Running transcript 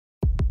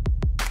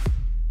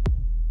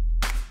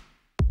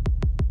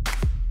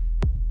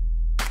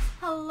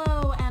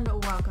Hello and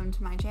welcome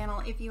to my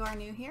channel. If you are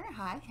new here,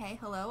 hi, hey,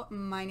 hello,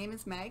 my name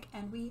is Meg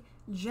and we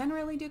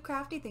generally do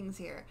crafty things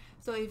here.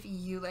 So if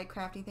you like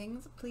crafty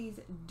things, please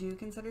do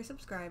consider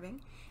subscribing.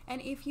 And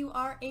if you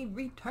are a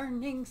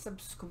returning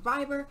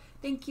subscriber,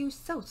 thank you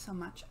so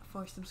much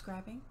for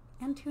subscribing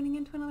and tuning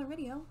into another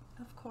video,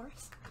 of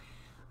course.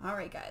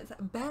 Alright guys,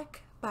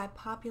 back by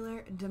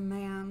popular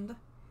demand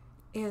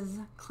is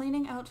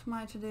cleaning out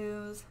my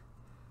to-dos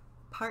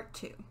part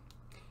 2.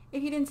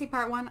 If you didn't see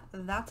part 1,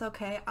 that's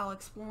okay. I'll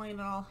explain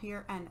it all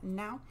here and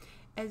now.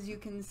 As you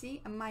can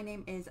see, my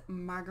name is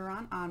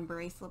Margaron on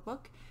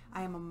BraceletBook.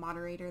 I am a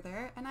moderator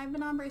there, and I've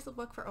been on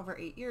BraceletBook for over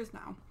 8 years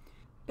now.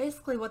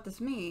 Basically what this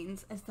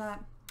means is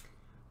that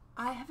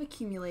I have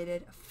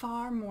accumulated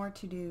far more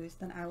to-dos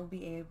than I will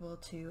be able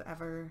to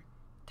ever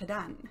to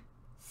done.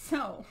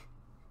 So,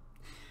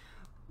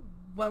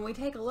 when we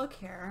take a look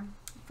here,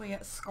 if we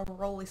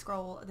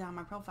scroll down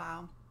my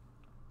profile,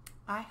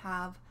 I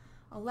have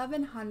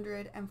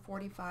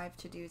 1,145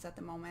 to-dos at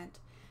the moment.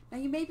 Now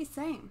you may be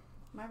saying,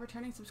 my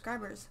returning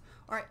subscribers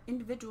or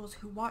individuals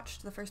who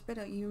watched the first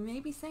video, you may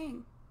be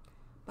saying,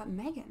 but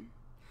Megan,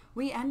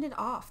 we ended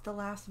off the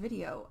last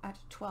video at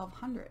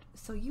 1,200,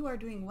 so you are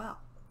doing well.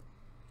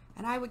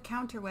 And I would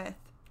counter with,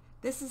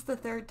 this is the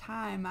 3rd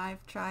time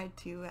I've tried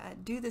to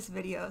do this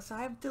video, so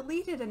I've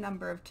deleted a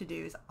number of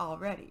to-dos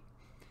already.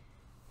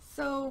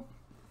 So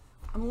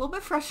I'm a little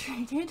bit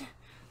frustrated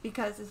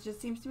because it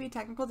just seems to be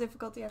technical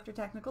difficulty after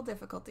technical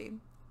difficulty.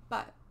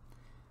 But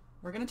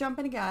we're going to jump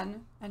in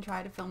again and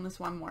try to film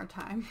this one more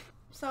time.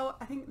 So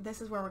I think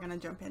this is where we're going to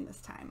jump in this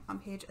time, on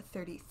page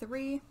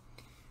 33.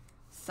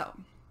 So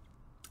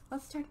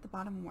let's start at the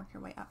bottom and work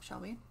our way up, shall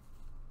we?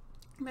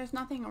 There's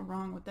nothing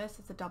wrong with this.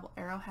 It's a double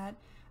arrowhead.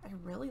 I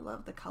really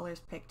love the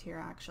colors picked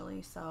here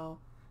actually, so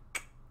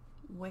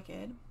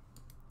wicked.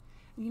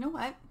 You know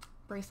what?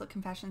 Bracelet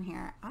confession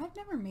here. I've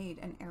never made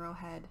an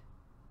arrowhead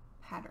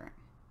pattern.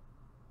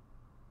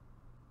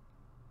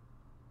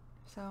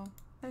 So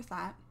there's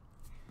that.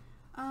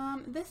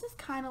 This is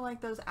kind of like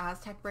those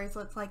Aztec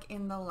bracelets, like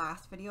in the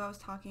last video I was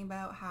talking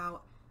about how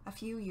a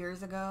few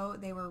years ago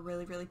they were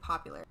really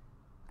popular.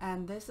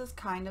 And this is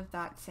kind of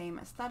that same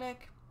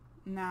aesthetic.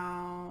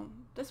 Now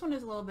this one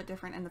is a little bit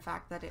different in the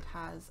fact that it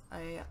has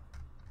a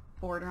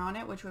border on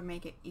it, which would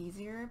make it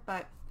easier,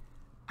 but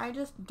I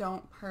just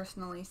don't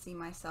personally see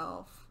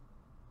myself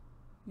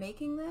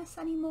making this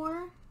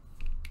anymore.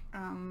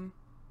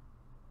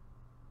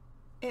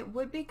 It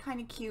would be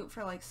kind of cute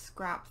for like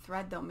scrap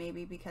thread though,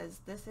 maybe, because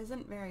this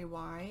isn't very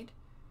wide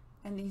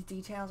and these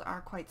details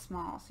are quite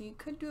small, so you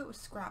could do it with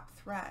scrap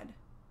thread.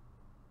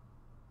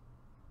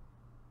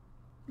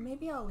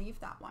 Maybe I'll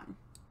leave that one.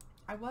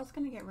 I was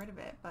going to get rid of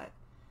it, but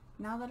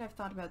now that I've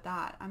thought about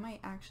that, I might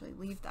actually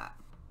leave that.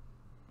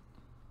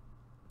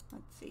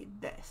 Let's see,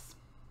 this.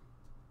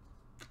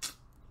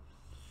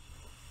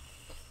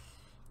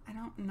 I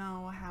don't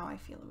know how I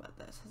feel about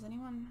this. Has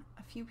anyone,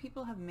 a few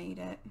people have made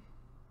it.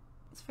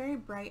 It's very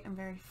bright and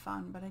very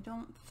fun, but I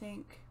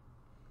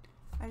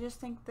just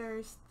think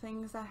there's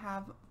things that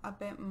have a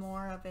bit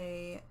more of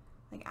a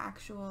like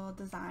actual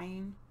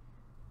design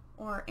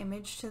or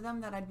image to them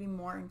that I'd be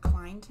more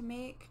inclined to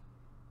make.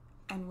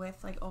 And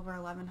with like over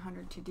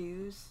 1,100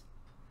 to-dos,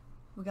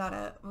 we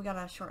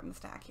gotta shorten the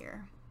stack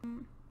here.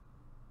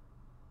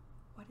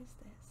 What is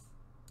this?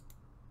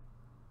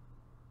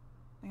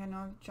 Like, I know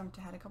I've jumped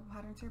ahead a couple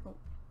patterns here, but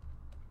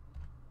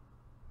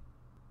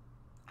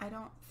I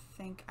don't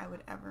think I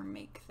would ever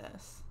make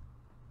this.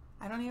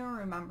 I don't even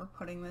remember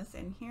putting this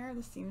in here.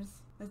 This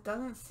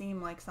doesn't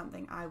seem like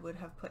something I would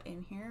have put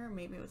in here.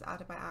 Maybe it was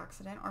added by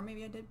accident, or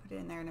maybe I did put it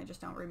in there and I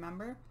just don't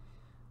remember.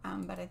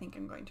 But I think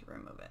I'm going to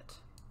remove it.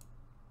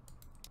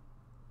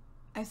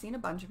 I've seen a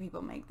bunch of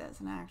people make this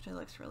and it actually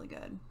looks really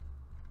good.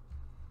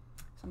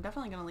 So I'm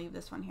definitely going to leave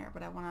this one here,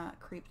 but I want to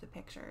creep the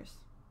pictures.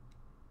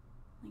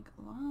 Like,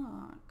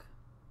 look.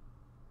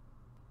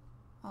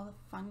 All the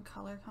fun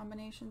color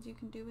combinations you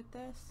can do with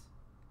this.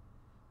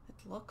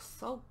 It looks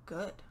so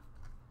good.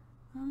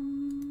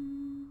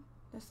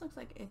 This looks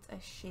like it's a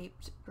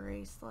shaped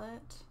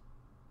bracelet.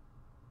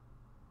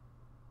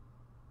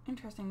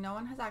 Interesting. No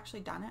one has actually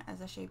done it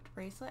as a shaped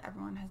bracelet.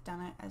 Everyone has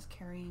done it as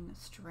carrying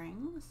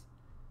strings.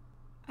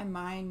 And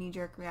my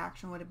knee-jerk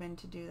reaction would have been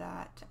to do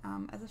that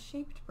as a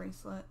shaped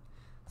bracelet.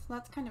 So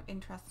that's kind of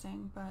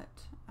interesting,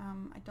 but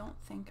I don't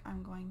think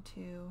I'm going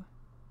to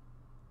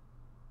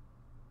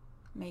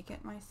make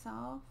it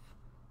myself.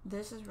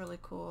 This is really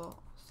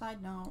cool.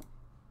 Side note,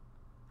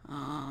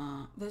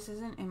 this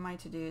isn't in my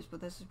to-dos, but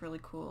this is really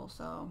cool,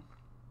 so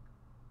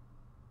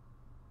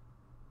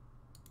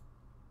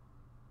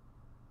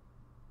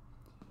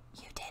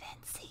you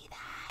didn't see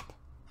that.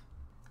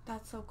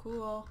 That's so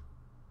cool.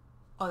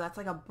 Oh, that's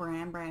like a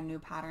brand new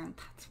pattern.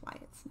 That's why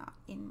it's not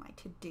in my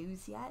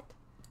to-dos yet.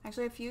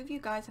 Actually, a few of you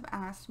guys have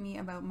asked me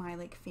about my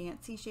like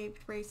fancy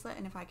shaped bracelet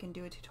and if I can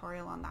do a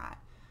tutorial on that.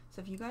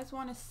 So if you guys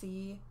want to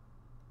see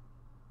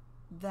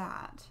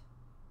that,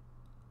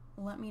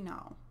 let me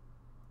know.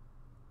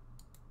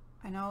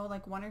 I know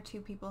like 1 or 2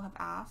 people have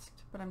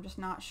asked, but I'm just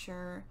not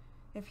sure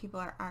if people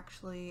are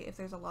actually, if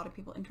there's a lot of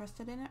people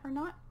interested in it or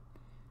not.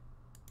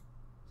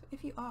 So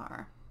if you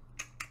are,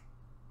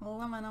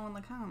 let me know in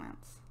the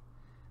comments.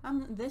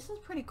 This is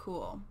pretty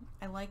cool.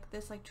 I like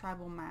this like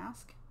tribal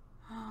mask.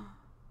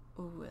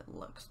 Ooh, it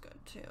looks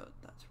good too.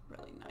 That's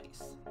really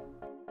nice.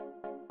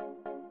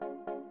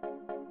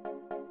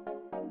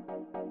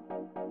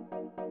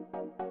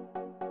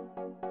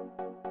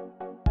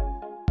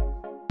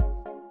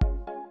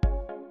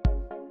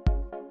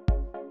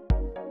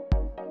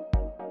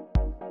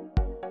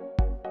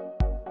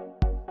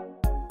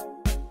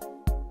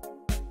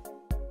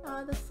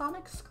 The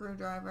sonic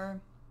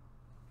screwdriver.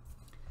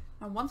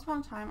 Now, once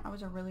upon a time, I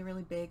was a really,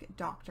 really big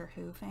Doctor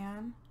Who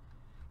fan.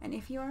 And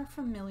if you are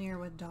familiar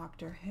with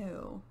Doctor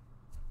Who,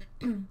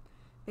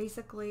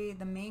 basically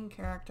the main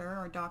character,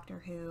 or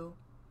Doctor Who,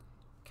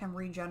 can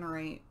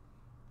regenerate.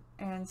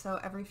 And so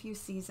every few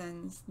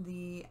seasons,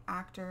 the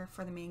actor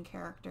for the main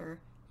character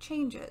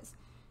changes.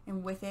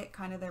 And with it,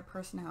 kind of their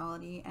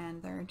personality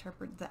and their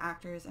the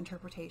actor's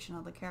interpretation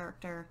of the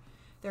character,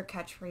 their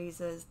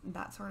catchphrases,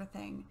 that sort of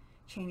thing,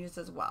 changes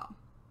as well.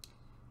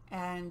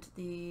 And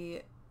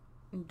the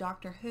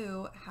Doctor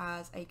Who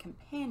has a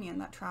companion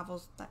that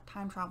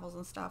time travels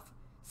and stuff,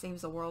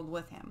 saves the world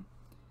with him.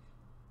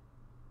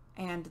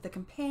 And the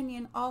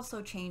companion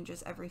also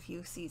changes every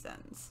few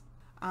seasons.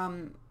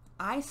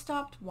 I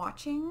stopped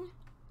watching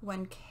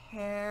when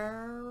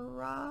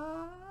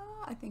Kara,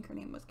 I think her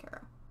name was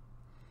Kara,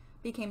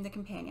 became the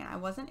companion. I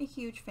wasn't a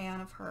huge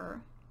fan of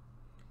her,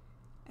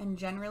 and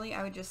generally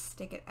I would just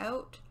stick it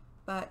out,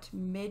 but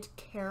mid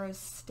Kara's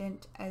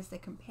stint as the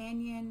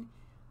companion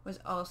was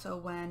also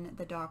when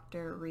the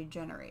Doctor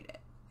regenerated.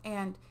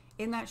 And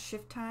in that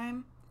shift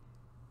time,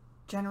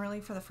 generally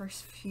for the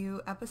first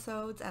few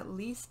episodes, at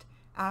least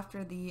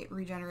after the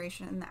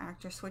regeneration and the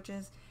actor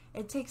switches,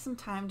 it takes some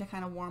time to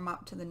kind of warm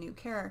up to the new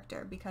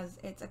character because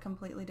it's a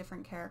completely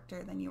different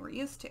character than you were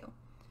used to.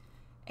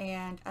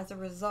 And as a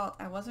result,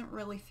 I wasn't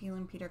really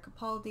feeling Peter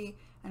Capaldi,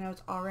 and I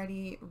was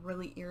already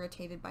really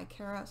irritated by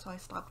Kara, so I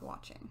stopped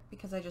watching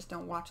because I just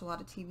don't watch a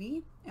lot of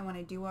TV. And when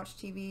I do watch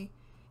TV,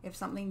 if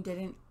something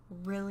didn't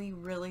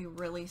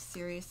really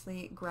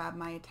seriously grab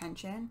my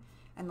attention,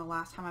 and the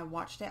last time I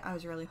watched it I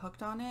was really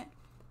hooked on it,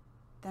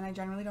 then I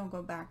generally don't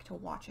go back to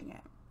watching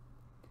it.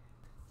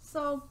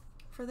 So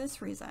for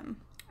this reason,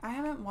 I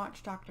haven't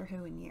watched Doctor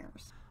Who in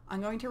years. I'm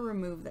going to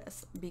remove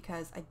this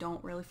because I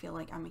don't really feel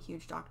like I'm a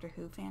huge Doctor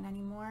Who fan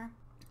anymore.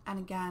 And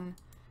again,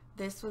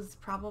 this was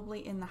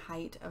probably in the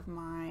height of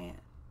my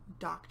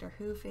Doctor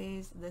Who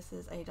phase. This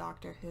is a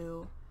Doctor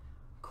Who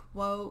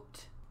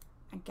quote.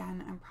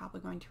 Again, I'm probably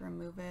going to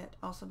remove it,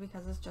 also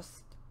because it's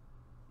just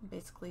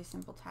basically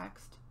simple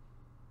text.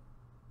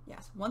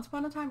 Yes, once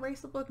upon a time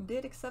BraceletBook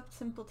did accept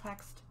simple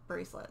text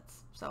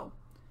bracelets, so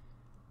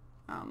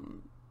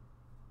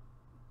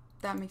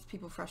that makes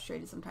people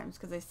frustrated sometimes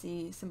because they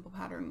see simple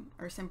pattern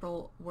or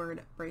simple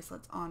word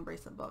bracelets on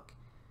BraceletBook,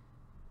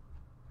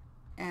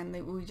 and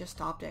we just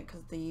stopped it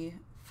because the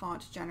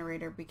font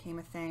generator became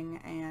a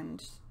thing,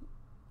 and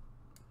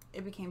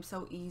it became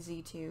so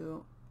easy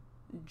to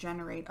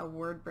generate a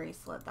word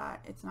bracelet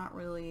that it's not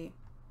really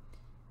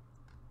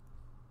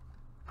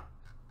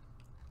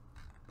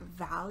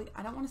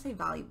I don't want to say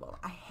valuable.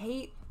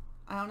 I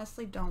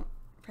honestly don't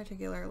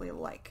particularly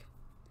like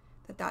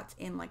that that's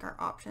in like our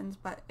options,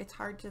 but it's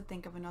hard to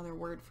think of another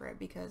word for it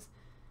because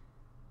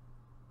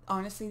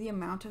honestly the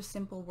amount of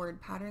simple word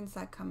patterns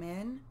that come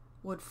in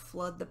would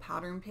flood the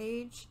pattern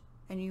page,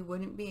 and you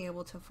wouldn't be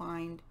able to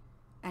find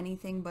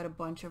anything but a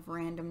bunch of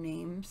random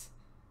names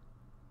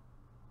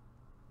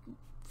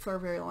for a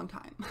very long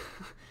time.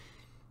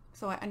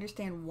 So I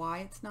understand why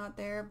it's not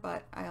there,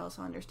 but I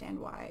also understand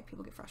why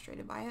people get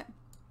frustrated by it.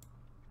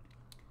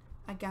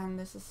 Again,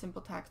 this is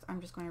simple text.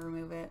 I'm just going to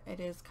remove it. It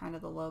is kind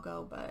of the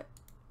logo, but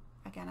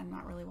again, I'm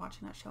not really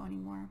watching that show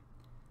anymore.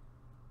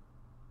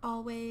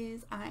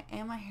 Always, I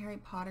am a Harry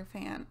Potter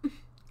fan.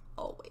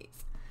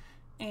 Always.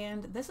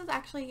 And this is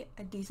actually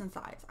a decent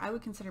size. I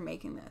would consider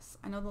making this.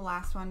 I know the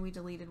last one we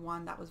deleted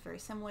one that was very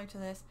similar to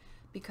this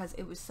because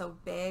it was so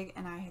big,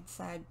 and I had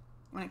said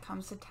when it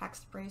comes to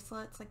text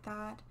bracelets like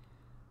that,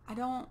 I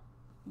don't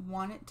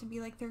want it to be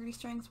like 30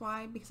 strings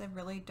wide because I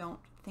really don't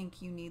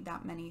think you need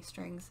that many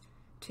strings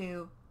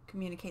to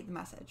communicate the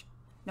message.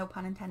 No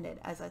pun intended,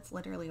 as it's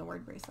literally a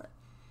word bracelet.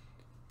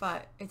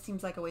 But it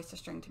seems like a waste of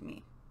string to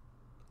me.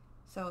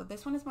 So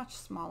this one is much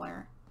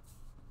smaller.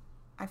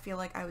 I feel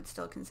like I would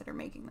still consider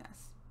making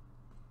this.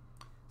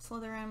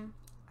 Slytherin,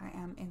 I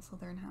am in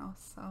Slytherin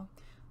house, so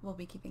we'll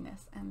be keeping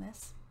this and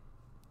this.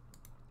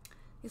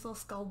 These little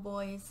skull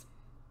boys.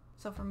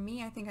 So for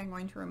me, I think I'm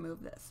going to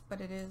remove this, but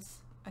it is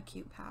a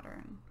cute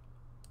pattern.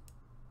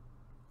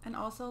 And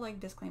also, like,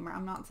 disclaimer,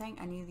 I'm not saying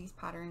any of these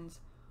patterns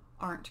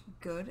aren't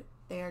good.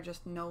 They are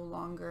just no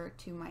longer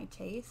to my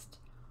taste,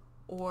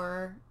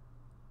 or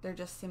they're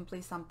just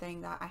simply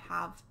something that I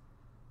have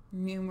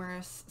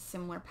numerous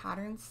similar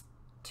patterns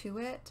to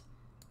it,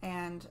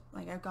 and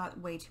like I've got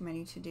way too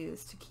many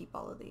to-dos to keep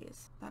all of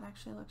these. That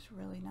actually looks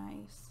really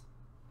nice.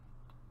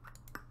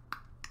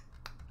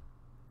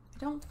 I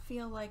don't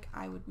feel like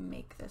I would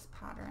make this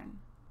pattern.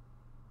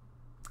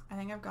 I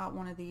think I've got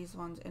one of these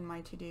ones in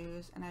my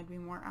to-dos, and I'd be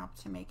more apt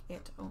to make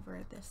it over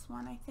this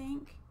one, I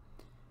think.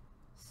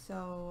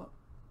 So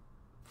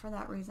for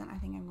that reason, I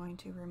think I'm going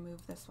to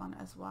remove this one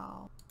as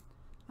well.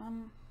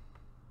 I'm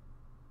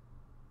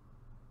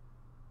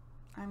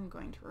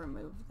going to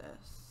remove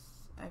this.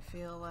 I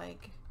feel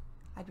like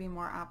I'd be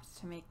more apt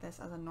to make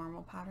this as a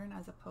normal pattern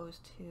as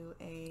opposed to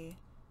a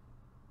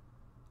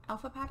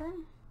alpha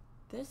pattern.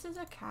 This is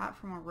a cat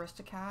from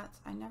Aristocats.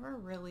 I never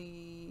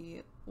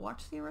really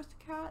watched the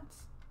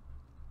Aristocats.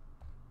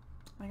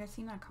 Like, I've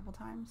seen it a couple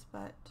times,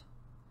 but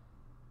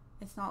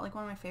it's not like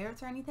one of my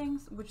favorites or anything,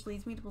 which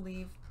leads me to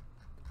believe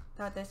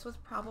that this was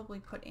probably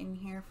put in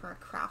here for a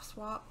craft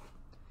swap.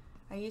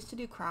 I used to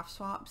do craft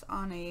swaps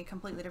on a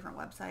completely different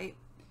website,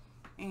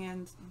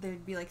 and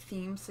there'd be like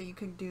themes, so you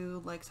could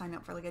do like sign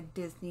up for like a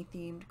Disney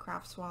themed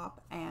craft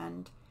swap,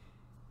 and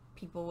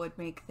people would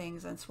make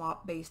things and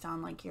swap based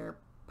on like your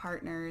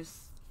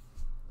partner's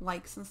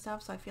likes and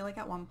stuff. So I feel like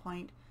at one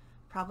point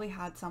probably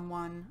had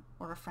someone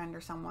or a friend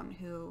or someone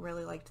who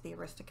really liked the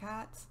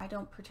Aristocats. I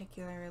don't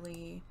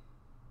particularly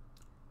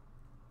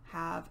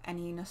have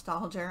any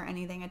nostalgia or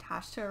anything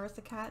attached to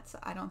Aristocats.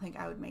 I don't think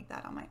I would make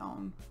that on my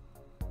own.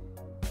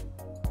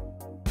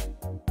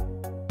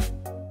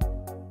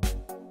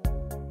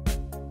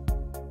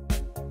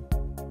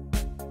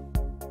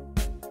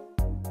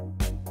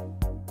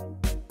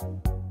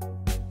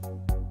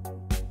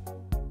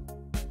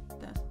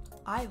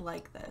 I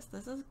like this.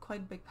 This is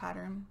quite a big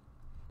pattern.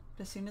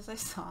 But as soon as I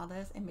saw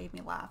this, it made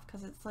me laugh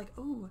because it's like,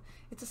 ooh,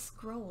 it's a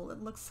scroll.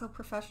 It looks so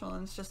professional,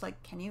 and it's just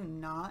like, can you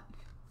not?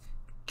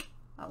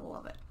 I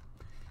love it.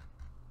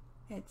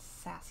 It's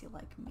sassy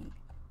like me.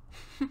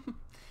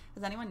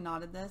 Has anyone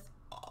nodded this?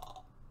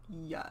 Oh,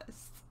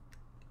 yes.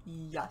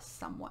 Yes,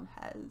 someone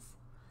has.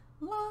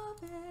 Love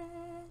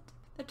it.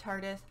 The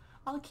TARDIS.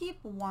 I'll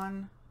keep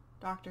one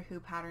Doctor Who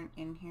pattern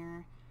in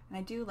here. And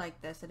I do like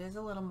this. It is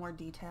a little more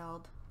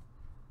detailed.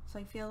 So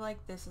I feel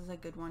like this is a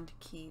good one to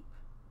keep.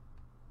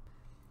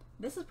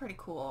 This is pretty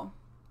cool.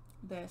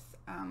 This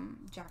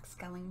Jack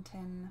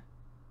Skellington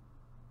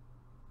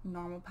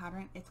normal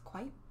pattern. It's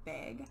quite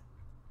big,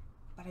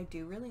 but I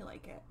do really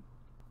like it.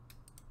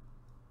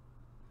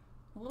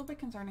 A little bit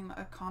concerning,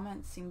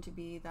 comments seem to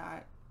be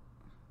that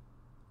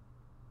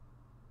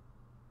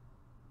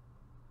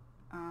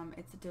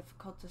it's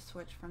difficult to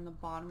switch from the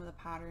bottom of the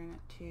pattern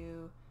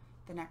to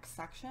the next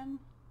section.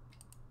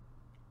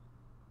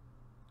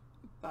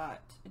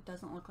 But it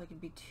doesn't look like it'd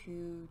be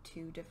too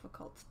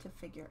difficult to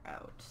figure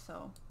out.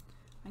 So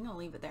I'm gonna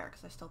leave it there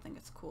because I still think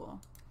it's cool.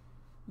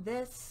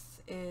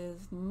 This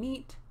is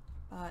neat,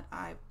 but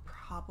I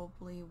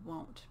probably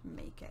won't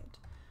make it.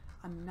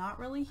 I'm not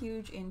really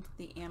huge into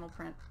the animal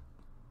print.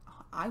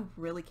 I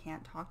really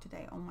can't talk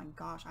today. Oh my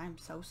gosh, I'm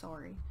so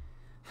sorry.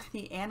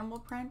 The animal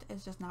print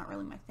is just not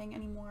really my thing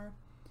anymore.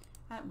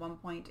 At one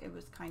point it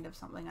was kind of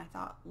something I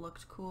thought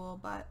looked cool,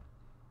 but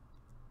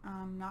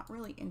I'm not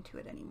really into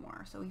it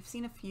anymore. So we've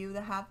seen a few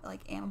that have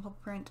like animal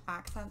print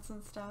accents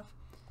and stuff.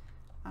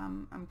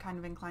 I'm kind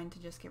of inclined to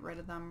just get rid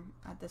of them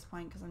at this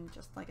point because I'm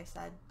just, like I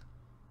said,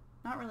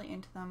 not really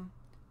into them.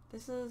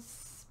 This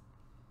is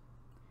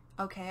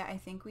okay. I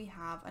think we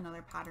have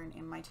another pattern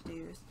in my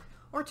to-dos,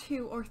 or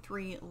 2 or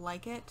 3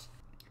 like it.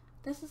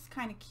 This is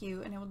kind of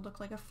cute, and it would look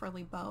like a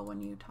frilly bow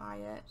when you tie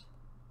it.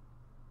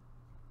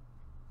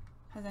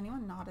 Has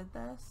anyone knotted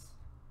this?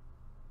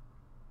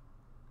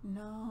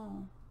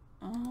 No.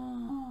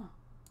 Oh,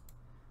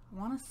 I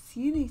want to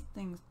see these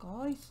things,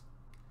 guys.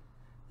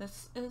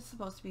 This is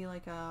supposed to be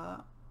like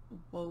a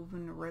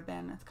woven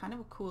ribbon. It's kind of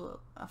a cool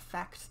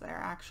effect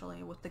there,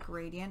 actually, with the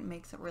gradient.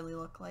 Makes it really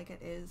look like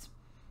it is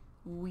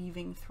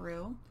weaving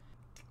through.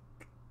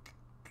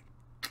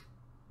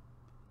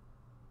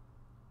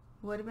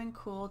 Would have been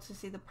cool to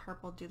see the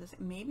purple do this.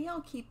 Maybe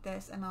I'll keep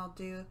this and I'll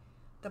do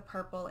the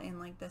purple in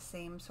like the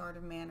same sort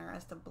of manner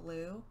as the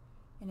blue,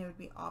 and it would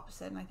be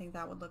opposite, and I think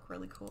that would look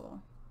really cool.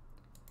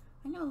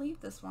 I'm gonna leave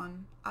this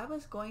one. I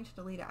was going to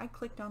delete it. I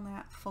clicked on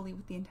that fully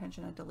with the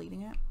intention of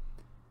deleting it,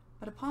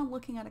 but upon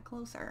looking at it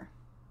closer,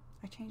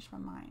 I changed my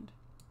mind.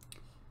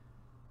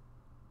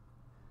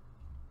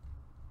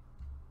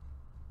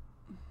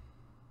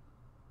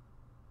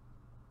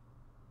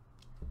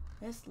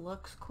 This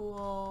looks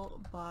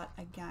cool, but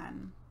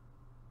again,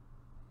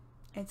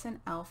 it's an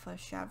alpha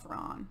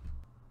chevron.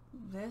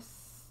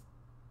 This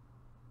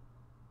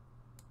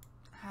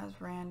has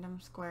random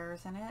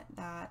squares in it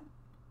that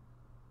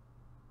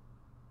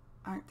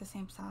aren't the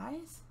same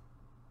size,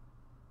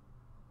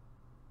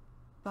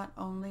 but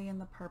only in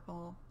the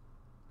purple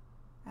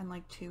and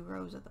like 2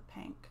 rows of the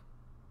pink.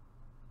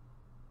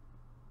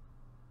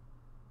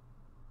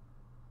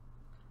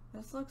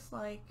 This looks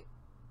like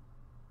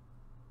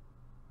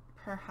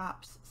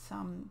perhaps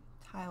some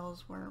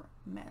tiles were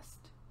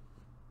missed.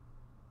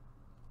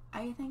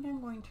 I think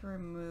I'm going to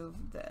remove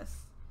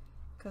this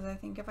because I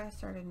think if I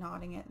started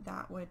knotting it,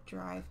 that would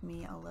drive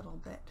me a little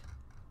bit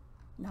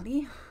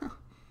nutty.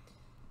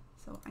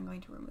 So I'm going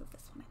to remove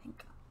this one, I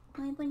think.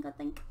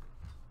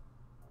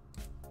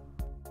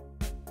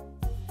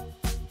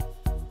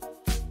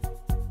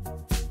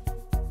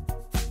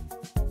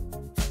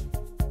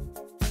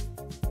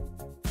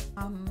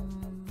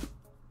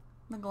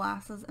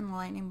 glasses and the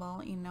lightning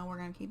bolt, you know we're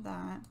gonna keep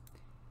that.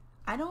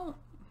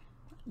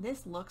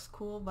 This looks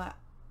cool, but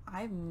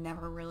I've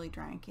never really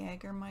drank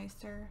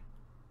Jägermeister.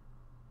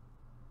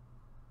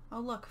 Oh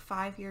look,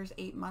 5 years,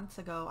 8 months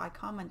ago, I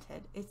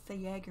commented, it's the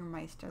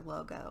Jägermeister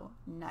logo.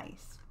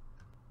 Nice.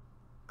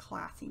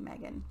 Classy,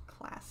 Megan.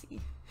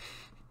 Classy.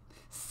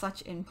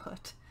 Such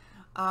input.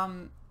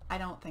 I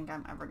don't think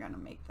I'm ever gonna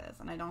make this,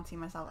 and I don't see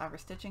myself ever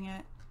stitching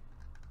it.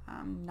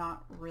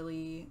 Not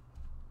really.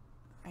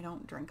 I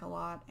don't drink a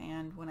lot,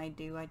 and when I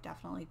do, I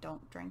definitely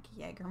don't drink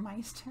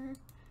Jägermeister.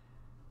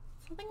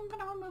 So I think I'm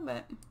gonna remove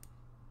it.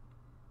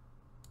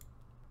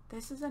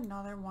 This is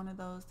another one of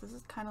those. This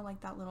is kind of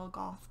like that little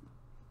goth.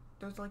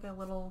 There's like a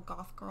little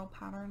goth girl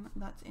pattern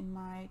that's in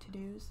my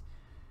to-dos.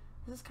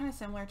 This is kind of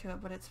similar to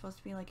it, but it's supposed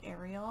to be like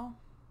Ariel.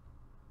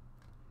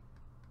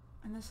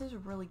 And this is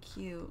really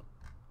cute.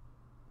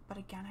 But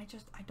again,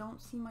 I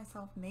don't see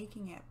myself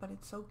making it, but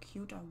it's so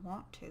cute, I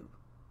want to.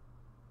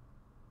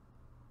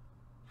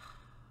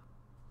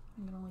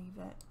 I'm gonna leave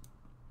it.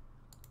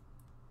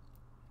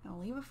 I'm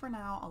gonna leave it for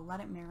now. I'll let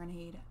it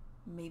marinate.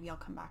 Maybe I'll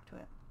come back to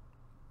it.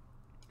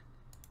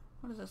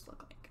 What does this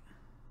look like?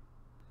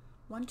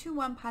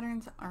 1-2-1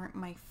 patterns aren't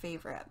my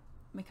favorite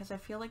because I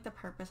feel like the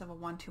purpose of a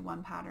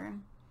 1-2-1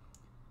 pattern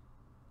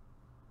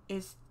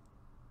is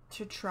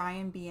to try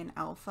and be an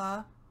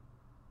alpha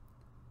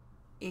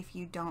if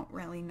you don't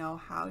really know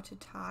how to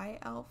tie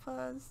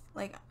alphas.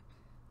 Like,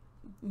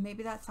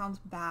 maybe that sounds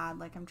bad,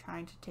 like I'm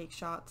trying to take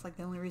shots, like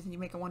the only reason you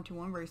make a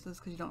 1-2-1 bracelet is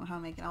because you don't know how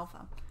to make an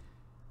alpha.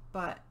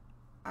 But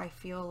I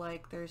feel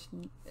like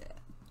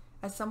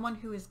as someone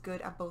who is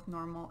good at both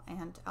normal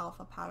and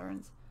alpha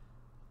patterns,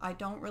 I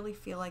don't really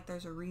feel like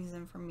there's a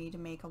reason for me to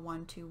make a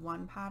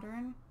 1-2-1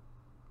 pattern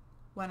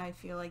when I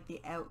feel like the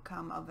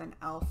outcome of an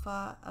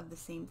alpha of the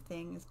same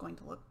thing is going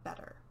to look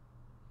better,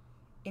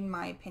 in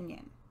my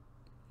opinion.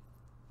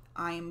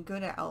 I am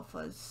good at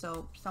alphas,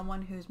 so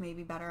someone who's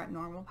maybe better at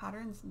normal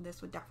patterns,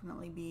 this would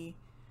definitely be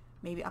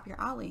maybe up your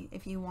alley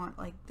if you want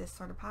like this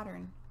sort of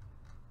pattern.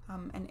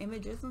 And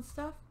images and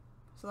stuff,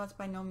 so that's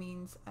by no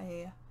means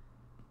a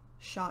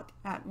shot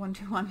at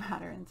 1-2-1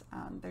 patterns.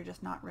 They're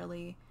just not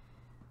really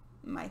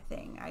my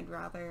thing. I'd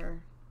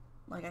rather,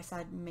 like I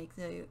said, make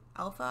the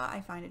alpha.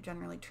 I find it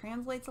generally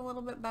translates a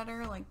little bit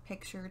better, like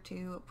picture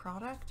to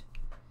product.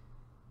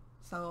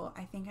 So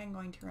I think I'm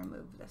going to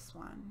remove this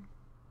one.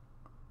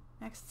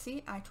 Next,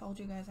 see, I told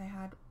you guys I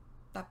had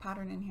that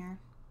pattern in here.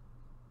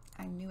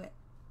 I knew it.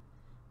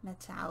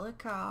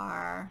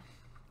 Metallica.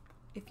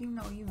 If you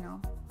know, you know.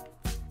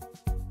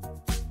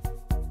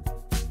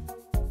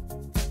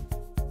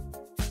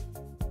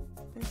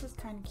 This is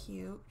kind of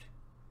cute.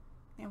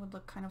 It would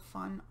look kind of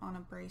fun on a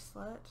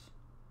bracelet,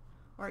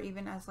 or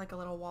even as like a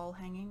little wall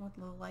hanging with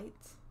little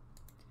lights.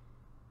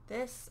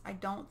 This, I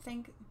don't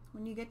think,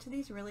 when you get to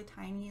these really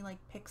tiny, like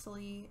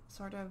pixely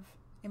sort of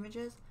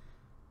images,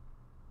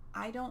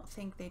 I don't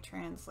think they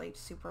translate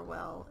super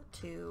well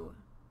to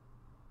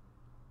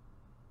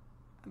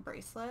a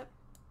bracelet.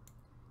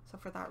 So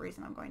for that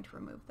reason, I'm going to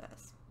remove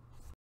this.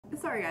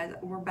 Sorry guys,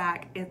 we're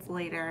back. It's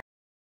later.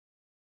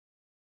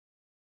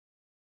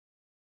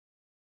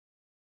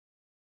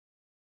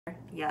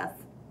 Yes,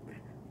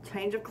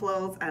 change of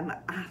clothes, and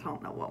I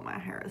don't know what my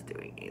hair is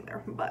doing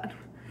either, but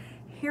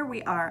here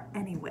we are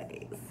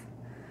anyways.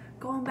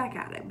 Going back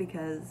at it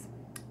because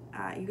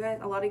a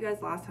lot of you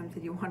guys last time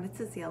said you wanted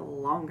to see a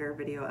longer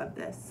video of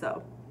this,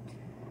 so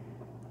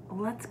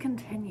let's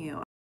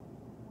continue.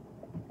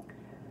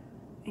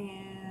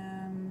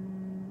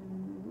 And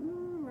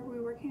were we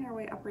working our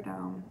way up or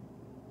down?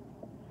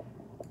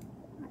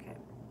 Okay,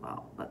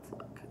 well, let's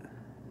look.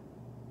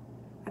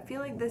 I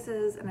feel like this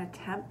is an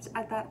attempt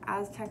at that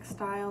Aztec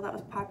style that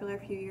was popular a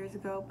few years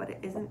ago, but it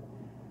isn't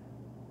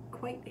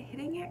quite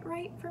hitting it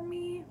right for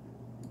me.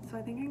 So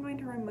I think I'm going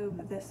to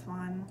remove this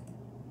one.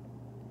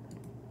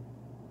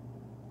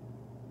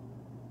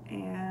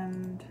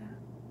 And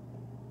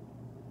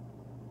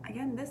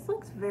again, this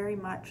looks very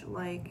much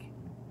like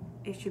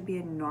it should be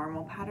a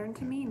normal pattern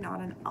to me, not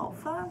an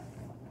alpha.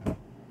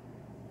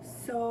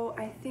 So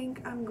I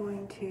think I'm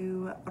going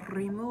to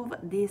remove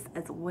this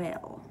as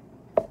well.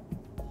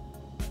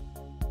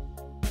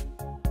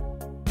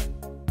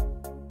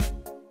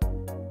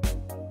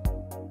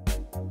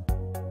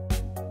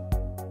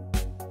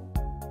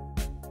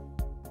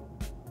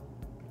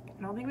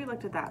 I don't think we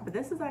looked at that, but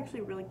this is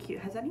actually really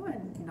cute. Has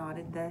anyone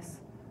knotted this?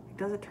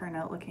 Does it turn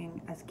out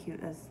looking as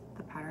cute as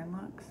the pattern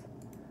looks?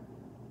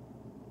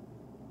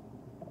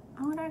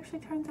 Oh, it actually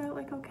turns out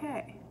like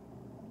okay.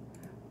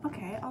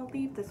 Okay, I'll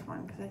leave this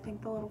one because I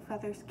think the little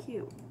feather's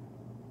cute.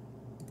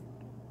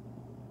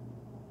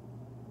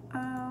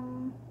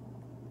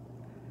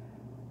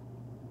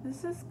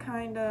 This is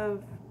kind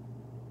of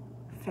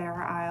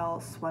Fair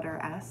Isle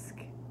sweater-esque,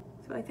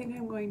 so I think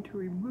I'm going to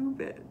remove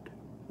it.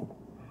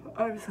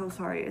 I'm so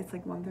sorry, it's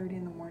like 1:30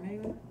 in the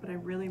morning, but I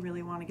really,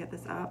 really want to get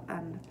this up,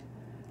 and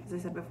as I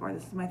said before,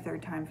 this is my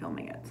third time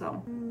filming it,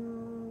 so.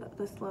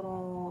 This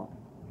little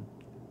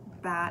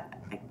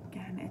bat,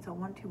 again, it's a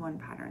 1-2-1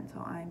 pattern, so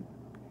I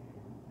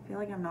feel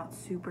like I'm not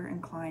super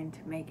inclined to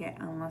make it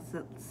unless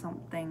it's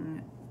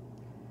something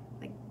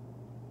like,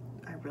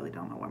 I really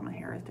don't know what my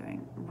hair is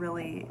doing.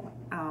 Really,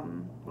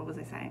 what was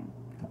I saying?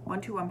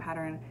 1-2-1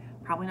 pattern,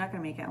 probably not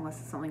gonna make it unless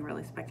it's something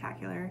really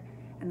spectacular.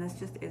 And this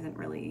just isn't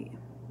really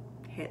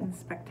hitting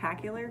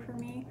spectacular for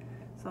me.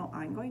 So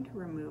I'm going to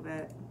remove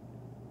it.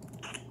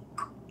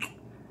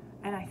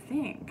 And I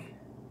think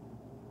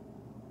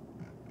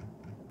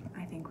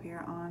we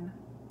are on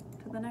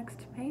to the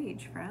next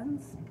page,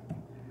 friends.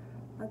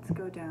 Let's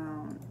go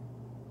down.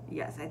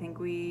 Yes, I think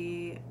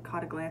we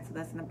caught a glance of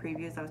this in the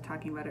previews. I was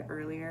talking about it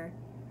earlier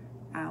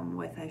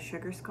with a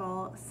sugar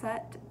skull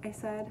set, I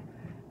said.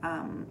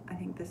 I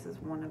think this is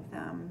one of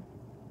them.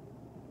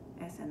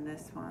 Yes, and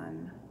this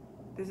one.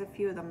 There's a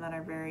few of them that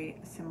are very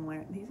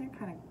similar. These are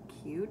kind of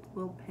cute,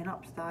 little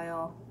pin-up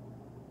style.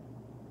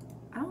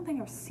 I don't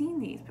think I've seen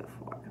these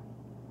before.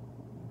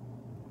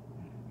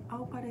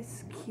 Oh, but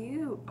it's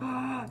cute.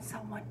 Oh,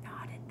 someone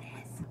nodded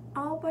this.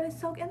 Oh, but it's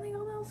so, and they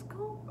got a little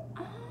scope.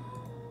 Oh.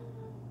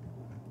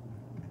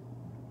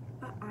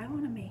 But I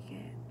want to make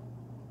it.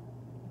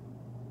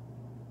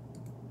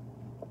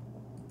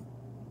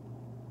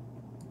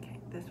 Okay,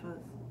 this was,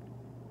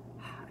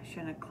 I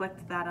shouldn't have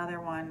clicked that other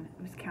one.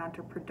 It was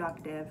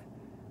counterproductive.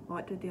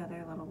 What did the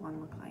other little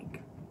one look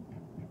like?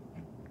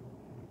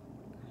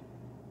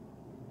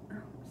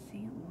 Oh,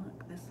 see,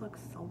 look, this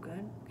looks so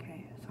good.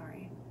 Okay,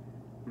 sorry.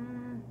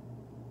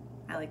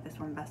 I like this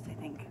one best, I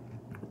think,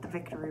 with the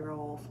victory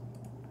rolls.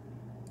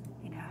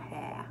 You know,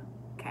 yeah.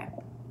 Okay.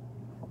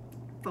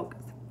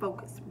 Focus,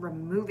 focus.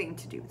 Removing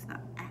to-dos,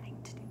 not adding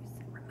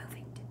to-dos.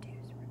 Removing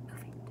to-dos,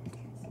 removing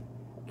to-dos.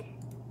 Okay.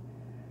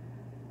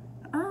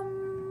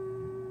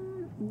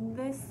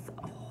 This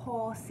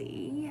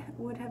horsey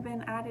would have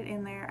been added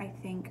in there, I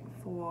think,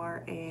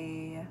 for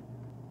a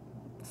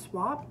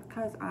swap,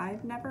 because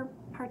I've never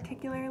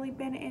particularly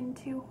been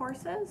into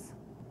horses.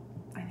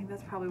 I think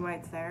that's probably why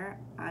it's there.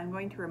 I'm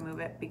going to remove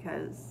it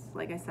because,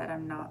 like I said,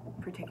 I'm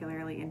not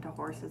particularly into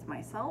horses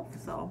myself,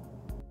 so.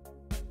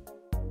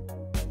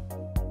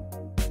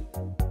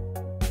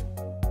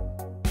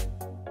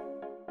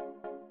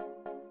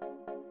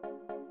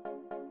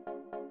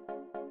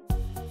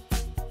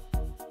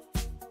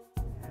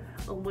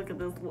 Oh, look at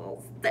this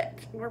little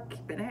stitch. We're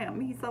keeping him.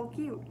 He's so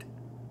cute.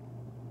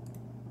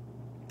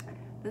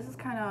 This is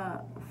kind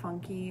of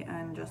funky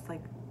and just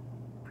like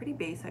pretty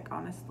basic,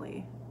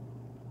 honestly.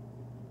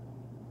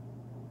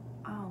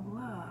 Oh,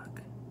 look.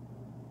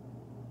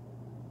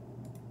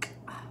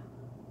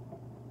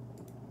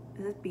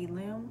 Is this bead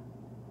loom?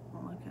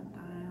 Look at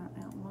that.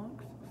 It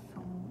looks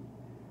so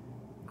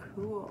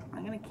cool.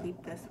 I'm gonna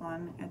keep this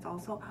one. It's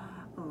also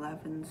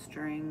 11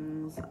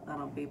 strings.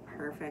 That'll be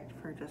perfect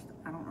for just,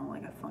 I don't know,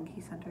 like a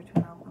funky center to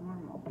an alpha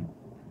normal.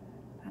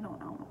 I don't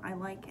know. I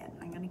like it.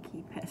 I'm gonna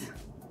keep it.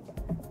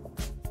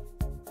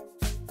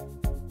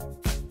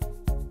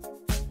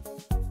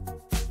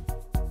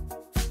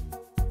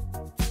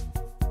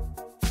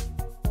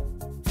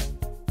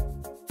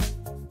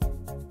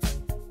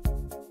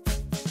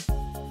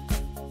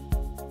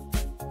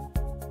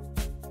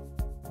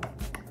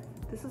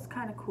 This is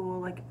kind of cool,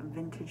 like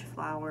vintage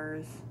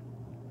flowers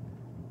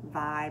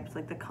vibes.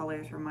 Like the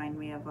colors remind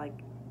me of like,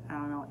 I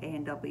don't know,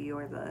 A&W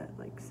or the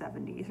like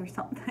 70s or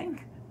something.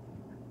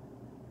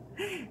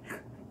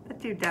 The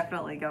two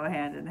definitely go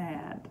hand in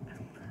hand.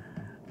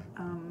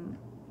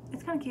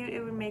 It's kind of cute.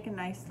 It would make a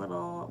nice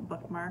little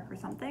bookmark or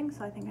something.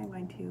 So I think I'm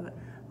going to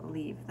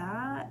leave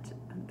that.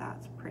 And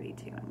that's pretty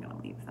too. I'm going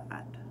to leave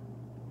that.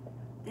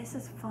 This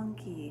is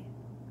funky.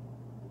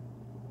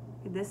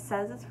 This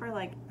says it's for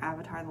like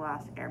Avatar: The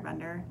Last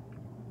Airbender.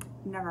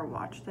 Never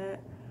watched it,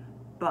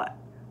 but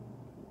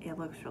it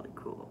looks really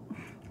cool.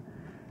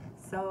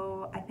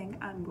 So I think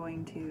I'm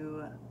going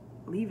to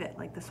leave it.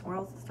 Like the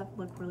swirls and stuff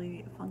look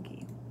really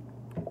funky.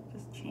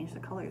 Just change the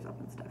colors up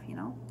and stuff, you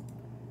know?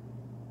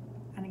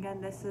 And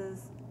again, this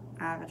is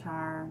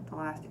Avatar: The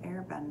Last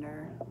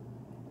Airbender.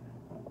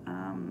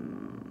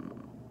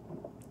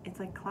 It's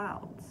like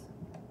clouds,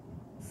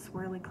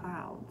 swirly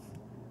clouds.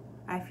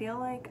 I feel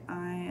like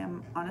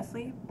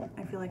honestly,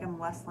 I feel like I'm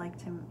less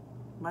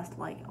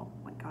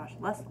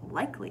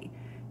likely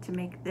to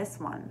make this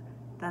one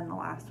than the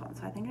last one.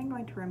 So I think I'm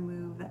going to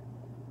remove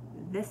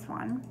this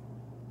one.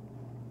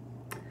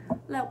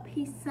 Little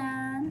peace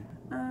sign.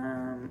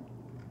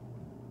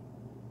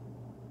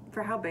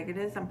 For how big it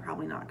is, I'm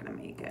probably not gonna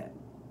make it.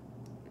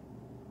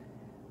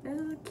 This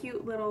is a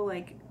cute little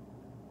like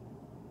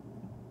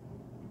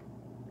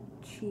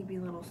chibi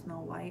little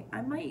Snow White.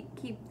 I might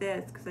keep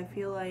this because I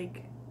feel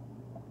like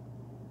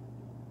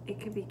it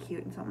could be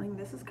cute and something.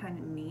 This is kind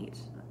of neat.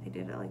 They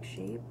did it like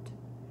shaped.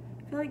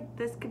 I feel like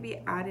this could be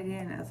added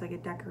in as like a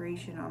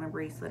decoration on a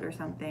bracelet or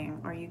something,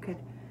 or you could,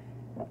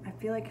 I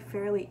feel like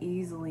fairly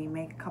easily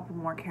make a couple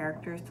more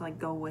characters to like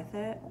go with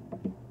it.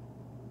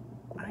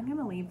 I'm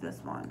gonna leave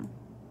this one.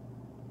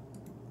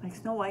 Like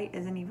Snow White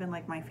isn't even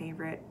like my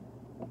favorite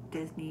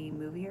Disney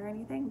movie or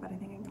anything, but I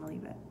think I'm gonna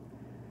leave it.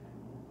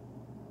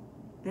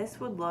 This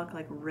would look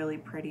like really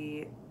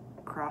pretty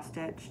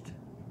cross-stitched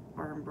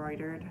or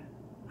embroidered.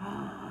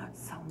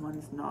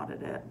 Someone's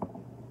knotted it.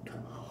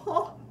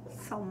 Oh,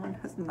 someone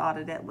has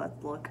knotted it.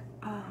 Let's look.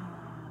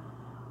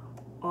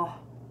 Oh,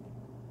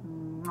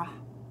 mwah.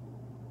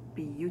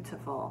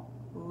 Beautiful.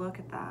 Look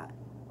at that.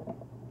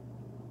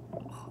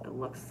 Oh, it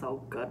looks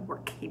so good. We're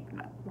keeping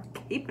it.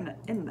 We're keeping it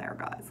in there,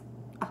 guys.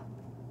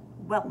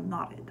 Well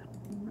knotted.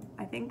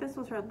 I think this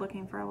was her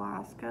looking for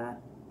Alaska.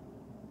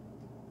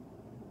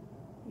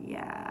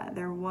 Yeah,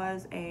 there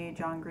was a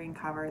John Green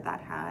cover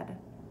that had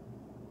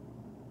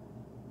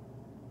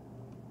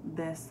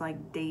this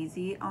like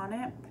daisy on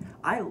it.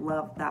 I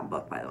loved that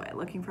book, by the way.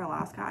 Looking for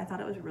Alaska. I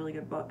thought it was a really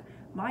good book.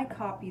 My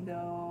copy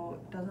though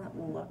doesn't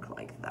look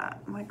like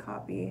that. My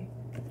copy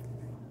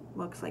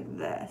looks like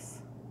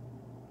this.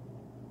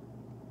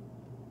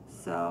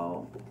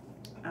 So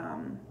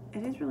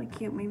it is really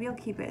cute. Maybe I'll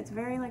keep it. It's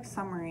very like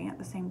summery at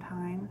the same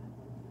time.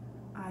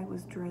 I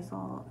was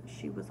drizzle,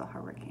 she was a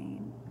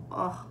hurricane.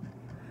 Ugh,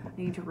 I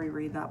need to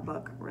reread that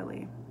book,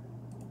 really.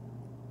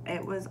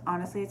 It was,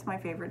 honestly, it's my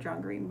favorite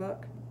John Green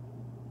book.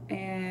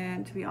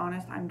 And to be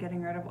honest, I'm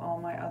getting rid of all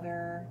my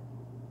other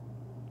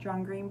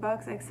John Green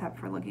books except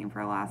for Looking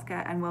for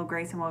Alaska and Will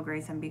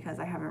Grayson because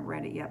I haven't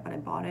read it yet, but I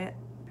bought it.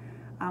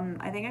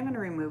 I think I'm gonna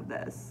remove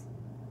this.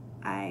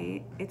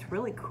 It's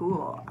really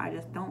cool. I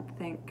just don't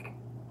think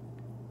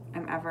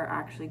I'm ever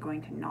actually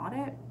going to knot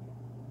it.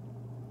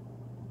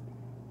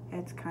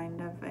 It's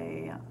kind of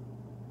a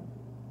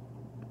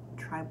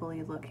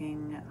tribally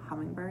looking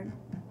hummingbird.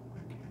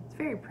 It's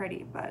very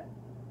pretty, but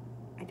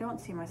I don't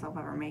see myself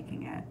ever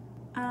making it.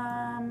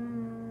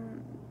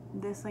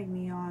 This like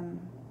neon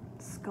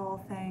skull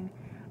thing.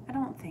 I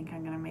don't think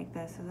I'm gonna make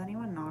this. Has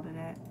anyone knotted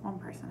it? One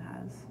person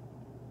has.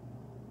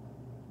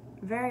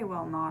 Very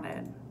well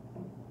knotted.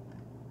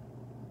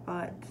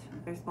 But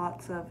there's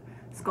lots of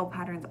skull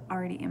patterns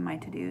already in my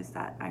to-dos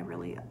that I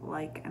really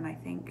like and I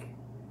think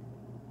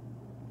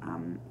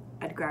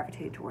I'd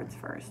gravitate towards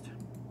first.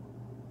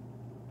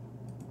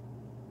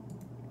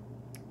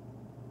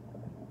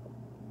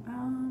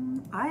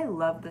 I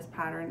love this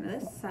pattern.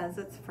 This says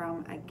it's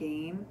from a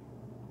game.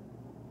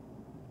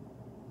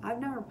 I've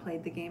never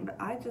played the game, but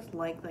I just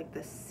like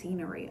the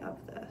scenery of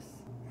this.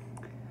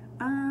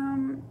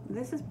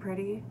 This is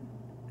pretty.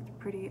 It's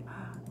pretty.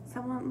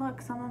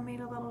 Someone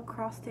made a little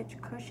cross-stitch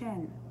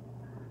cushion.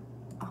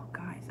 Oh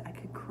guys, I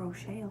could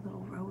crochet a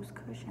little rose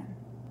cushion.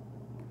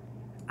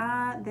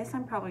 This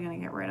I'm probably gonna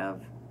get rid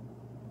of.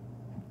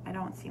 I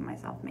don't see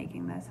myself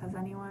making this. Has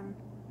anyone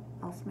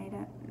else made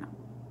it? No.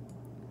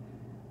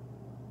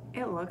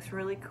 It looks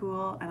really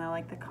cool and I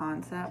like the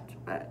concept,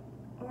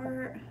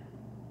 or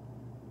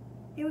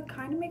it would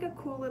kind of make a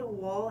cool little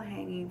wall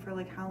hanging for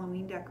like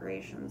Halloween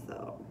decorations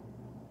though.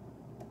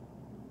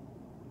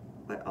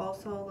 But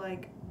also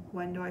like,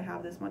 when do I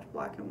have this much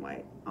black and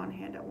white on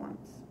hand at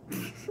once?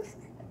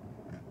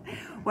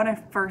 When I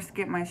first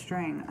get my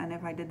string, and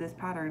if I did this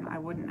pattern, I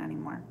wouldn't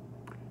anymore.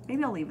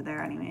 Maybe I'll leave it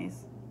there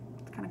anyways.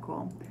 It's kind of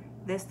cool.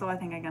 This though, I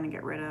think I'm gonna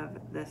get rid of.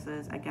 This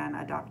is again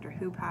a Doctor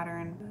Who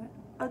pattern.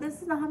 Oh,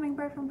 this is the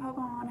hummingbird from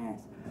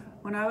Pocahontas.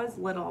 When I was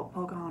little,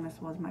 Pocahontas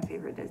was my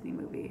favorite Disney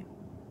movie.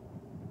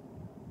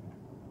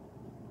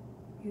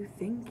 You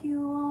think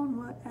you own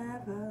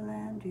whatever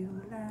land you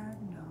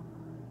land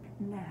on.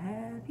 And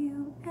have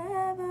you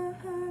ever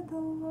heard the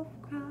wolf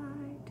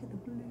cry to the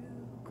blue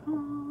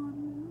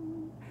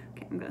corn?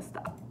 Okay, I'm gonna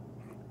stop.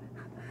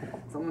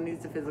 Someone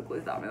needs to physically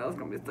stop me. That was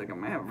gonna be stuck in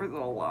my head for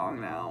so long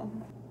now.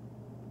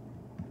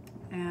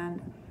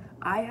 And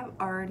I have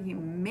already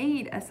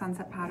made a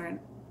sunset pattern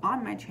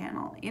on my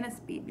channel in a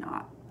speed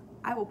knot.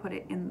 I will put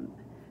it in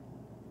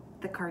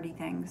the cardi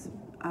things.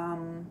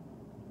 So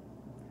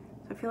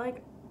I feel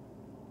like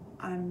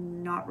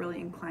I'm not really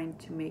inclined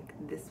to make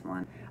this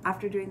one.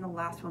 After doing the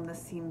last one,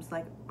 this seems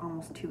like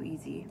almost too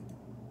easy.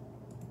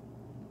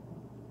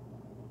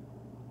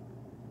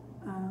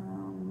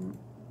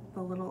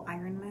 The little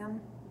Iron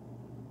Man.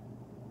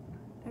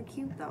 They're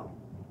cute though.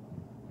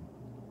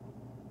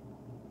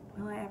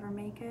 Will I ever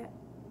make it?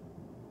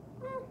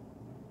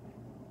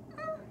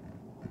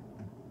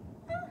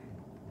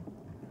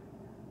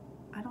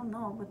 I don't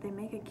know, but they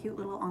make a cute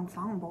little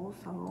ensemble,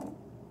 so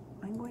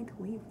I'm going to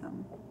leave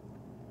them.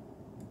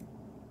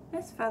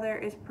 This feather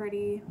is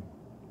pretty.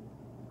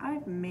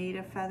 I've made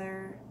a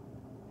feather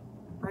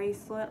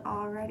bracelet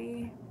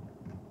already.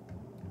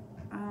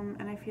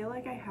 And I feel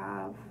like I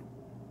have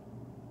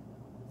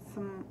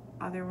some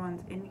other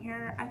ones in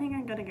here. I think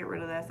I'm gonna get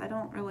rid of this. I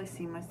don't really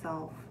see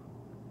myself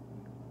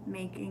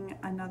making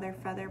another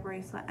feather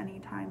bracelet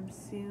anytime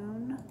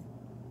soon.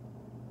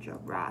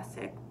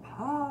 Jurassic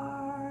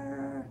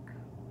Park.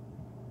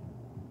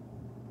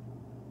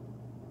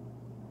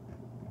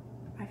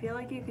 I feel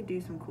like you could do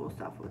some cool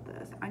stuff with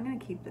this. I'm gonna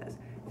keep this.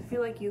 I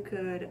feel like you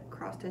could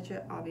cross stitch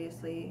it,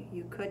 obviously.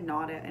 You could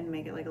knot it and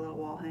make it like a little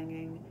wall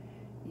hanging.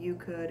 You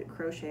could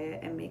crochet it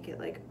and make it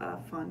like a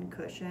fun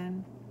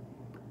cushion.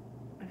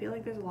 I feel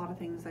like there's a lot of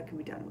things that can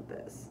be done with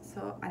this.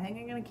 So I think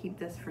I'm gonna keep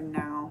this for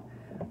now.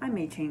 I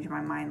may change my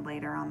mind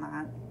later on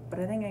that, but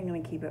I think I'm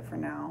gonna keep it for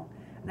now.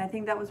 And I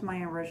think that was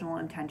my original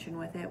intention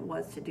with it,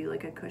 was to do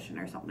like a cushion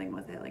or something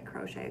with it, like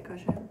crochet a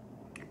cushion.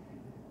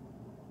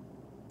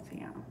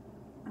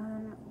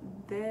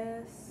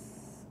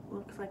 This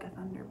looks like a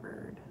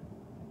Thunderbird.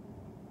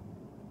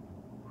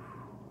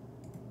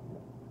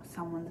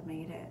 Someone's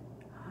made it.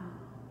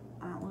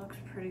 That looks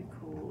pretty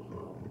cool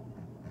though.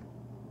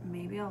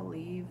 Maybe I'll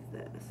leave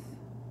this.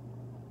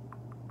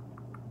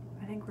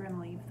 I think we're gonna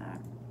leave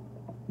that.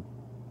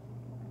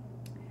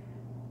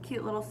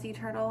 Cute little sea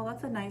turtle.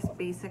 That's a nice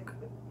basic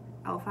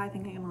alpha. I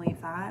think I'm gonna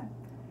leave that.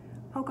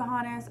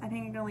 Pocahontas. I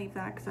think I'm gonna leave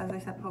that because, as I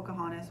said,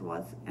 Pocahontas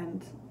was,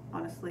 and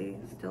honestly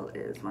still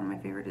is, one of my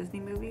favorite Disney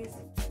movies.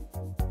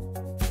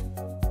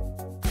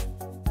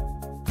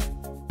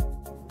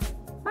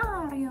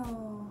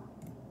 Mario.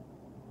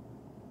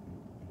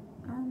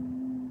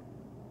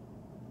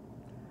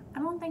 I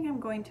don't think I'm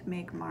going to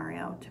make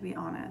Mario, to be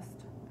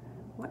honest.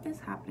 What is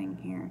happening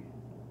here?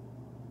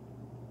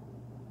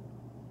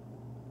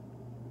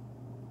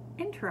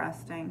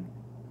 Interesting.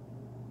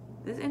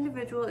 This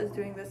individual is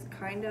doing this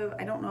kind of,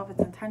 I don't know if it's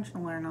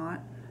intentional or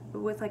not, but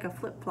with like a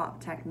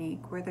flip-flop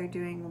technique where they're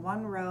doing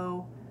one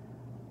row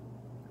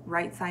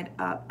right side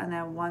up and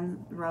then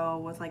one row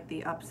was like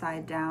the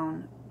upside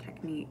down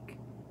technique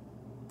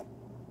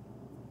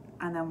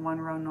and then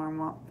one row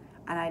normal.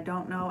 And I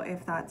don't know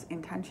if that's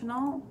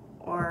intentional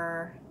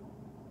or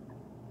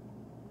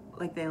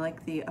like they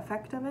like the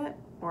effect of it,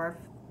 or if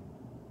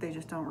they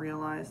just don't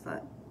realize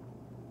that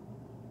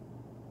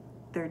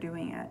they're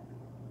doing it.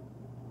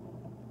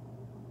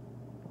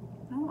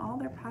 No, all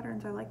their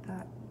patterns are like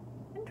that.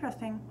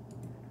 Interesting.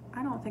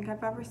 I don't think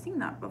I've ever seen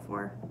that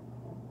before.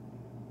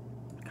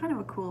 It's kind of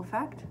a cool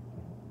effect.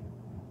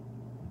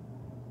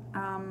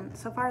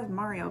 So far as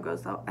Mario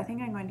goes though, I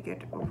think I'm going to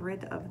get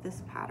rid of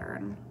this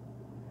pattern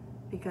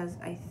because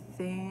I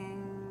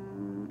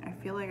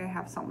feel like I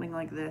have something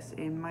like this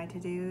in my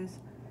to-dos,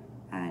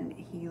 and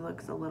he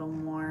looks a little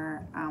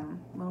more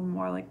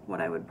like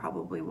what I would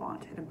probably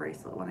want in a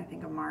bracelet when I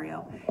think of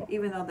Mario,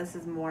 even though this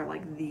is more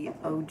like the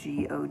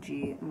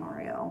OG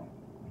Mario.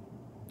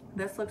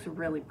 This looks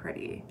really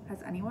pretty.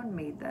 Has anyone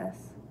made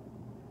this?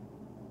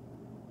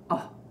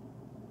 Oh,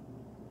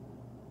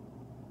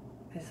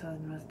 this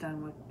one was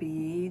done with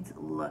beads.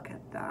 Look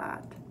at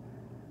that.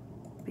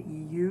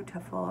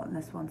 Beautiful. And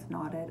this one's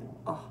knotted.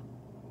 Oh,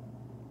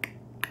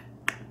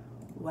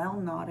 well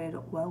knotted,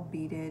 well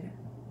beaded.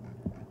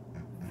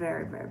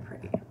 Very, very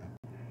pretty.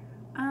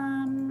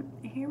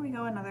 Here we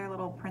go, another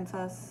little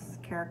princess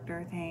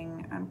character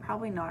thing. I'm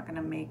probably not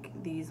gonna make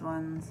these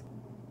ones.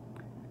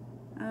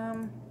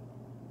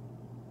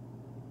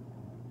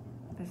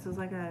 This is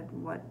like a,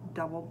 what,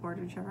 double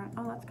bordered chevron?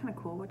 Oh, that's kind of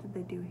cool. What did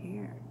they do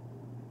here?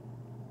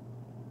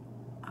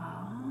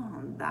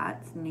 Oh,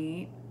 that's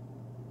neat.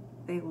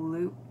 They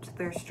looped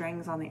their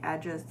strings on the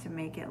edges to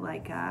make it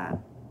like a,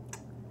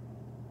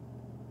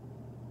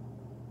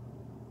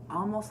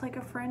 almost like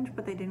a fringe,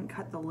 but they didn't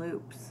cut the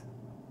loops.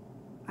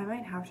 I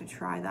might have to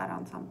try that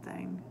on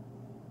something.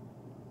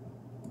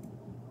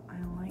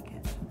 I like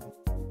it.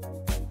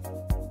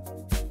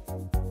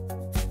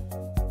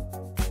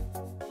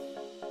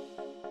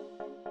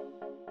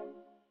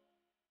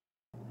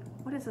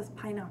 What is this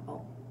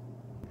pineapple?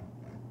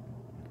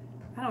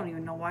 I don't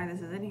even know why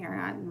this is in here.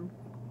 I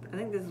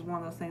think this is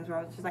one of those things where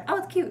I was just like, oh,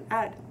 it's cute,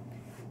 add.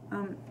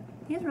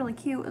 He's really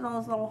cute with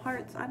all those little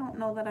hearts. I don't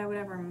know that I would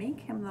ever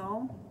make him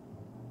though.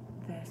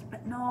 This,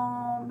 but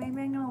no,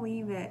 maybe I'm gonna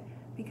leave it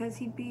because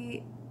he'd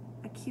be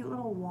a cute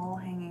little wall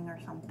hanging or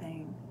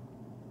something.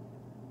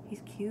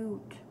 He's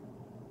cute.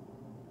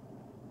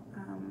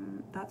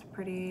 That's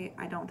pretty.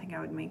 I don't think I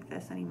would make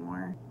this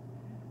anymore.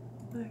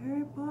 The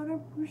Harry Potter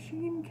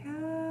machine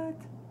cat.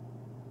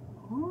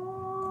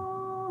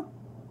 Oh,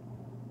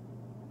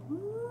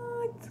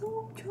 oh, it's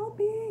so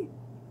chubby.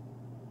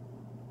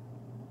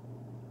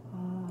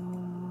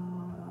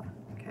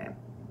 Okay.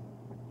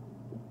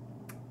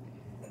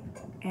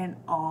 And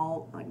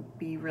I'll like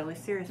be really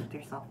serious with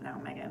yourself now,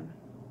 Megan.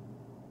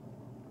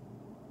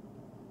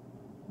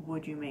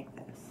 Would you make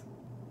this?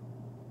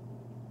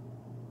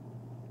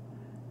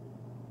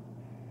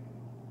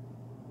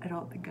 I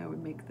don't think I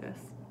would make this.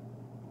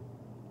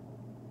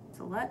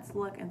 So let's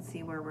look and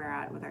see where we're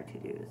at with our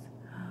to-dos.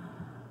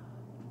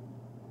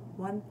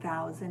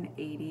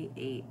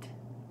 1,088.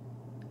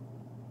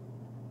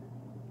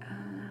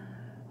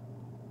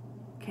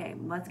 Okay,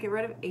 let's get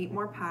rid of 8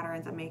 more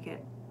patterns and make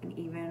it an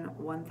even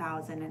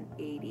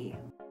 1,080.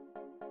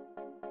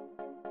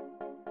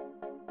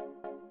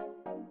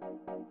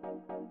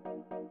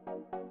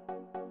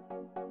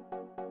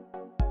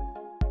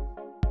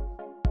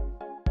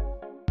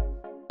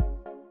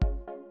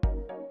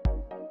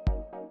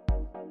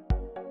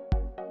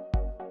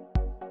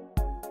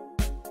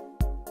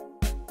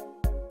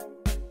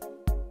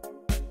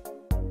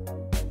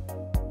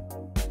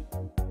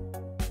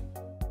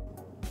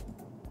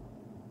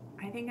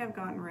 I think I've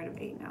gotten rid of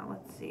 8 now.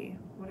 Let's see.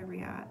 What are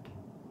we at?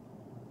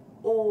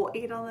 Oh,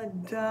 8 on the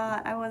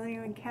dot. I wasn't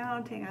even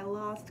counting. I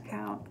lost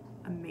count.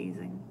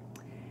 Amazing.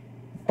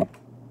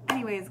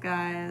 Anyways,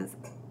 guys,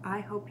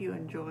 I hope you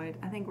enjoyed.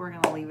 I think we're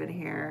going to leave it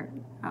here.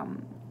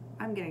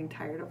 I'm getting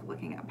tired of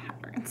looking at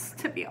patterns,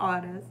 to be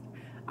honest.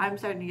 I'm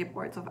starting to get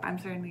bored. So if I'm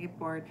starting to get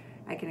bored,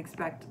 I can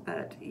expect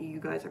that you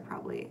guys are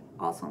probably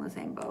also in the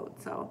same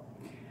boat. So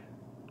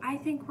I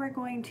think we're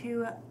going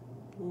to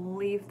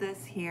leave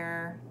this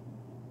here,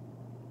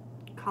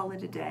 call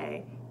it a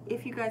day.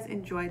 If you guys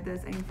enjoyed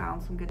this and you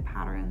found some good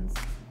patterns,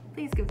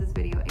 please give this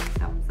video a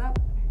thumbs up.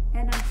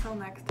 And until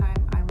next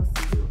time, I will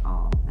see you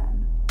all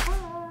then.